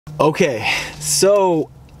Okay,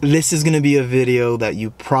 so this is going to be a video that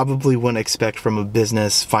you probably wouldn't expect from a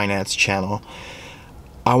business finance channel.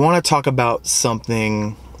 I want to talk about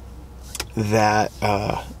something that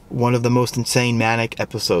one of the most insane manic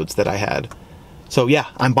episodes that I had. So yeah,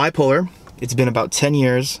 I'm bipolar. It's been about 10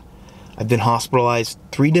 years. I've been hospitalized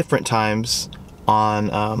 3 different times on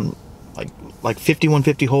like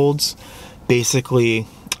 5150 holds. Basically,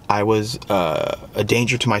 I was a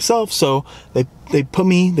danger to myself, so they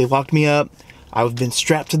locked me up. I've been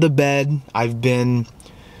strapped to the bed. I've been,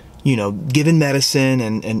 given medicine,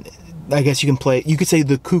 and I guess you could say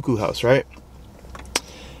the cuckoo house, right?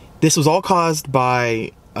 This was all caused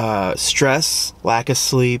by stress, lack of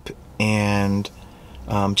sleep, and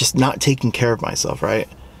just not taking care of myself, right?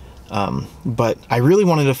 But I really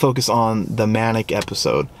wanted to focus on the manic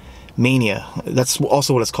episode, mania. That's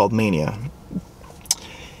also what it's called, mania.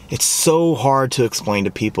 It's so hard to explain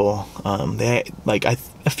to people. A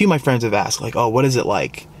few of my friends have asked, like, oh, what is it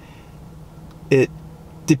like? It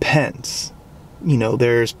depends.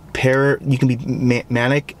 There's you can be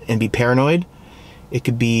manic and be paranoid. It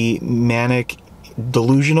could be manic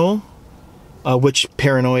delusional, which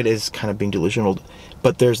paranoid is kind of being delusional.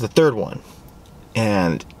 But there's the third one,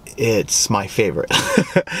 and it's my favorite.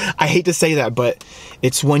 I hate to say that, but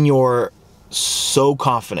it's when you're so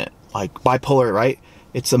confident, like bipolar, right?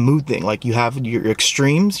 It's a mood thing. Like, you have your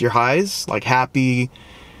extremes, your highs, like happy,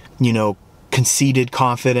 conceited,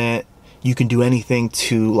 confident. You can do anything,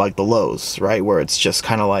 to like the lows, right? Where it's just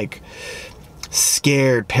kind of like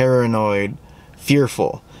scared, paranoid,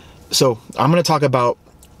 fearful. So I'm going to talk about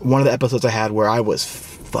one of the episodes I had where I was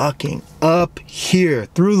fucking up here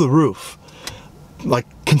through the roof, like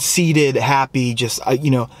conceited, happy, just,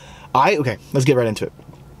 okay, let's get right into it.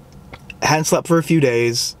 I hadn't slept for a few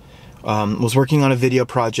days. Was working on a video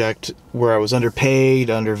project where I was underpaid,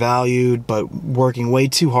 undervalued, but working way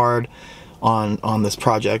too hard on this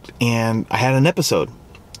project, and I had an episode.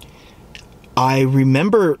 I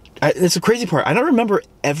remember, it's a crazy part, I don't remember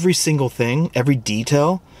every single thing, every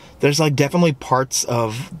detail. There's like definitely parts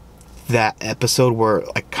of that episode where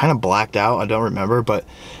I kind of blacked out. I don't remember, but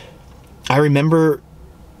I remember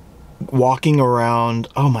walking around.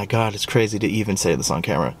 Oh my God, it's crazy to even say this on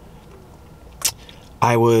camera.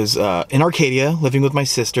 I was in Arcadia living with my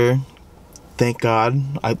sister. Thank God.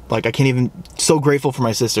 I can't even, so grateful for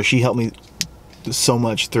my sister. She helped me so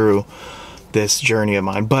much through this journey of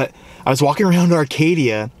mine. But I was walking around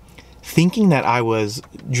Arcadia thinking that I was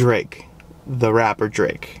Drake, the rapper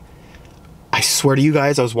Drake. I swear to you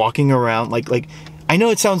guys, I was walking around like I know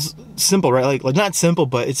it sounds simple, right? Like not simple,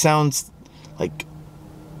 but it sounds like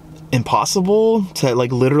impossible to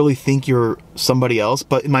like literally think you're somebody else.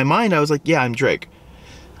 But in my mind, I was like, yeah, I'm Drake.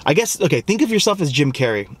 I guess, okay, think of yourself as Jim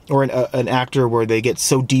Carrey, or an actor where they get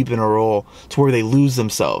so deep in a role to where they lose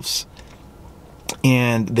themselves,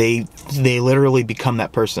 and they literally become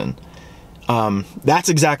that person. That's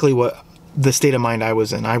exactly what the state of mind I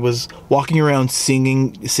was in. I was walking around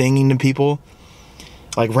singing to people,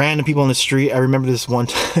 like random people on the street. I remember this one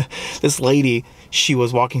this lady, she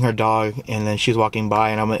was walking her dog, and then she was walking by,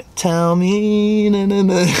 and I went, tell me, na, na,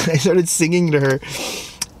 na. I started singing to her,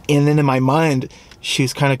 and then in my mind, she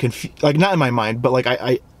was kind of confused, like not in my mind, but like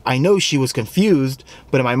I know she was confused,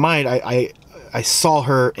 but in my mind, I saw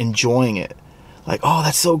her enjoying it. Like, oh,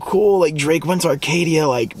 that's so cool. Like, Drake went to Arcadia,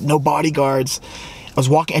 like no bodyguards.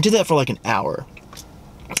 I did that for like an hour.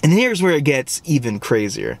 And here's where it gets even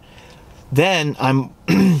crazier. Then I'm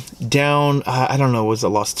down, I don't know, was it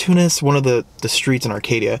Las Tunas? One of the streets in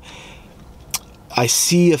Arcadia. I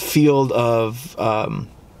see a field of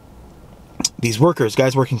these workers,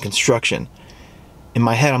 guys working construction. In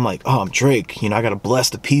my head, I'm like, oh, I'm Drake, I gotta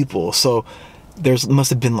bless the people. So must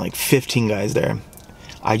have been like 15 guys there.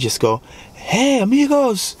 I just go, hey,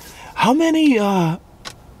 amigos, how many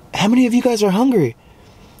of you guys are hungry?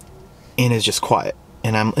 And it's just quiet.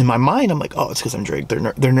 And in my mind, I'm like, oh, it's because I'm Drake.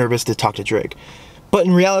 They're nervous to talk to Drake. But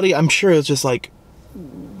in reality, I'm sure it's just like,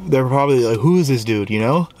 they're probably like, who is this dude,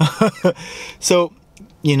 So,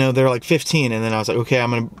 they're like 15, and then I was like, okay,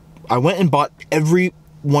 I went and bought every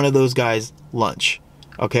one of those guys lunch.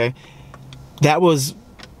 Okay,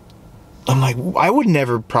 I'm like, I would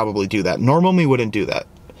never probably do that. Normal me wouldn't do that,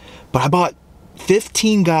 but I bought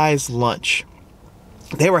 15 guys lunch.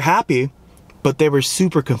 They were happy, but they were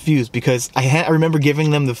super confused because I remember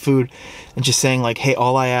giving them the food and just saying like, hey,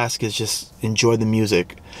 all I ask is just enjoy the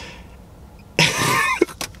music.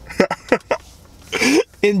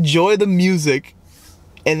 Enjoy the music.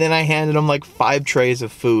 And then I handed them like 5 trays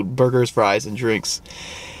of food, burgers, fries, and drinks.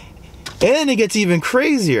 And then it gets even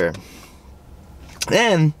crazier.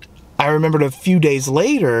 Then I remembered a few days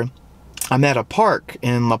later, I'm at a park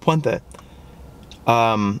in La Puente.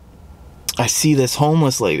 I see this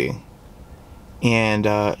homeless lady, and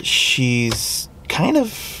she's kind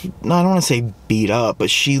of, no, I don't want to say beat up, but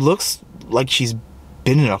she looks like she's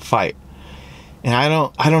been in a fight. And I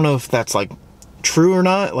don't know if that's like true or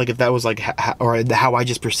not, like if that was like how I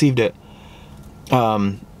just perceived it.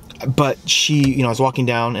 But she, you know, I was walking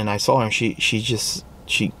down and I saw her, and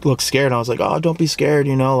she looked scared, and I was like, oh, don't be scared,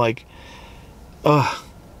 you know, like,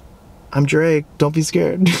 I'm Drake, don't be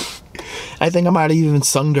scared. I think I might have even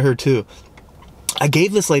sung to her too. I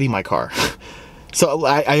gave this lady my car. So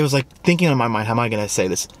I was like thinking in my mind, how am I gonna say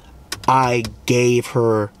this? I gave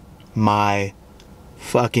her my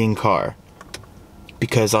fucking car.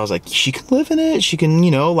 Because I was like, she can live in it. She can, you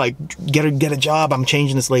know, like get a job. I'm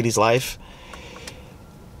changing this lady's life.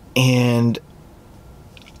 And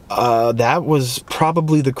that was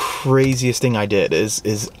probably the craziest thing I did is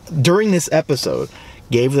during this episode,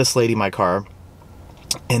 gave this lady my car.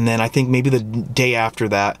 And then I think maybe the day after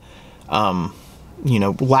that, you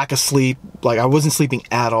know, lack of sleep. Like I wasn't sleeping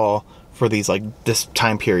at all for this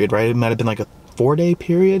time period, right? It might have been like a 4-day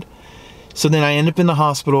period. So then I end up in the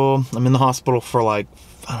hospital. I'm in the hospital for like,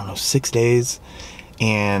 I don't know, 6 days.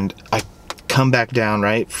 And I come back down,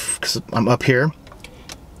 right? Because I'm up here.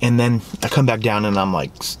 And then I come back down and I'm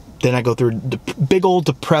like, then I go through the big old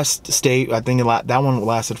depressed state. I think that one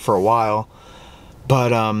lasted for a while.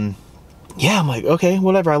 But yeah, I'm like, okay,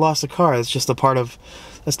 whatever. I lost a car. It's just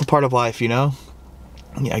that's the part of life, you know?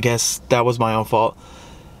 Yeah, I guess that was my own fault.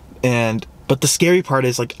 But the scary part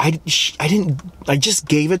is, like, I just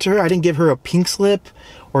gave it to her. I didn't give her a pink slip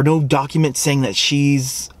or no document saying that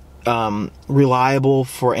she's reliable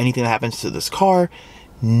for anything that happens to this car.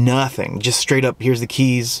 Nothing. Just straight up, here's the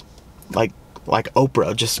keys, like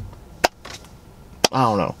Oprah. Just, I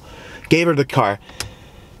don't know. Gave her the car.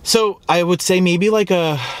 So I would say maybe like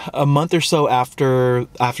a month or so after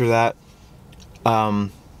that,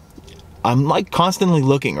 I'm like constantly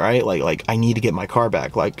looking, right? Like I need to get my car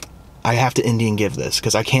back. Like, I have to Indian give this,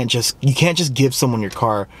 because you can't just give someone your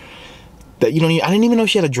car that you don't need. I didn't even know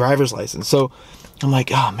she had a driver's license. So I'm like,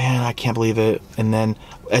 oh man, I can't believe it. And then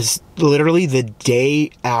as literally the day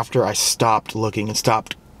after I stopped looking and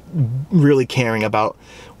stopped really caring about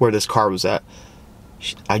where this car was at,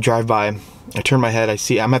 I drive by, I turn my head,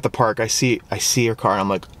 I'm at the park, I see her car, and I'm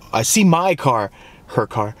like, I see my car, her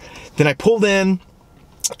car. Then I pulled in,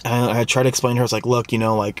 and I tried to explain to her, I was like, look, you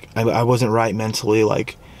know, like, I wasn't right mentally,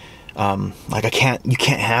 like you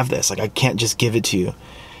can't have this, like I can't just give it to you.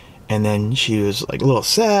 And then she was like a little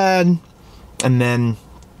sad, and then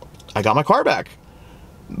I got my car back,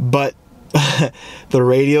 but the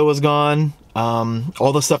radio was gone,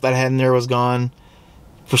 all the stuff that I had in there was gone.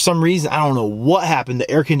 For some reason, I don't know what happened, the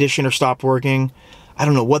air conditioner stopped working. I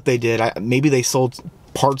don't know what they did. Maybe they sold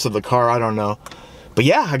parts of the car, I don't know. But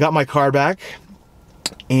yeah, I got my car back,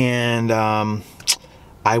 and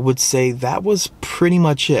I would say that was pretty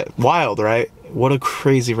much it. Wild, right? What a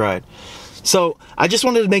crazy ride. So I just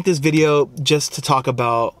wanted to make this video just to talk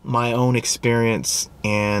about my own experience,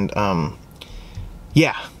 and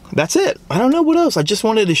yeah, that's it. I don't know what else. I just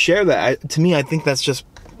wanted to share that. To me, I think that's just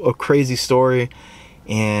a crazy story,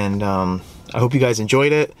 and I hope you guys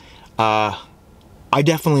enjoyed it. I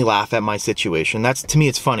definitely laugh at my situation. To me,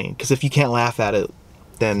 it's funny, because if you can't laugh at it,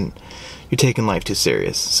 then you're taking life too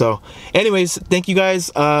serious. So anyways, thank you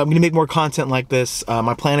guys. I'm gonna make more content like this.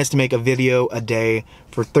 My plan is to make a video a day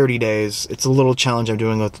for 30 days. It's a little challenge I'm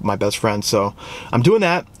doing with my best friend, so I'm doing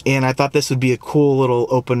that, and I thought this would be a cool little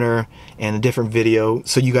opener and a different video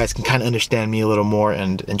so you guys can kind of understand me a little more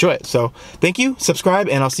and enjoy it. So thank you, subscribe,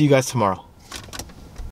 and I'll see you guys tomorrow.